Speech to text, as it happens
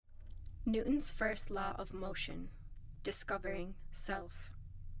Newton's first law of motion, discovering self.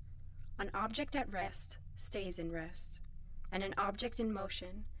 An object at rest stays in rest, and an object in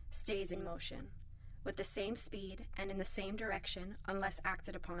motion stays in motion, with the same speed and in the same direction unless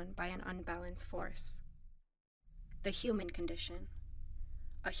acted upon by an unbalanced force. The human condition.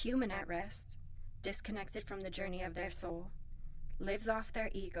 A human at rest, disconnected from the journey of their soul, lives off their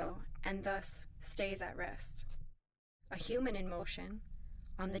ego and thus stays at rest. A human in motion,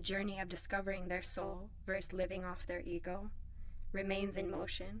 on the journey of discovering their soul versus living off their ego, remains in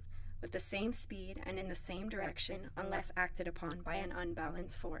motion with the same speed and in the same direction unless acted upon by an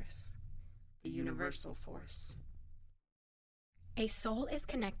unbalanced force. The universal force. A soul is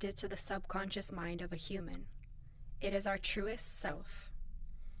connected to the subconscious mind of a human. It is our truest self.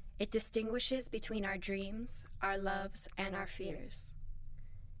 It distinguishes between our dreams, our loves, and our fears.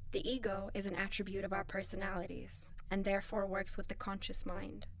 The ego is an attribute of our personalities, and therefore works with the conscious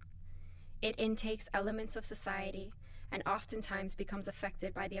mind. It intakes elements of society, and oftentimes becomes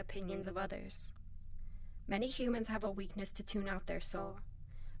affected by the opinions of others. Many humans have a weakness to tune out their soul,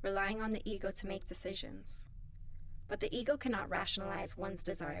 relying on the ego to make decisions. But the ego cannot rationalize one's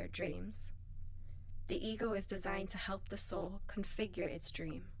desired dreams. The ego is designed to help the soul configure its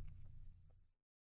dream.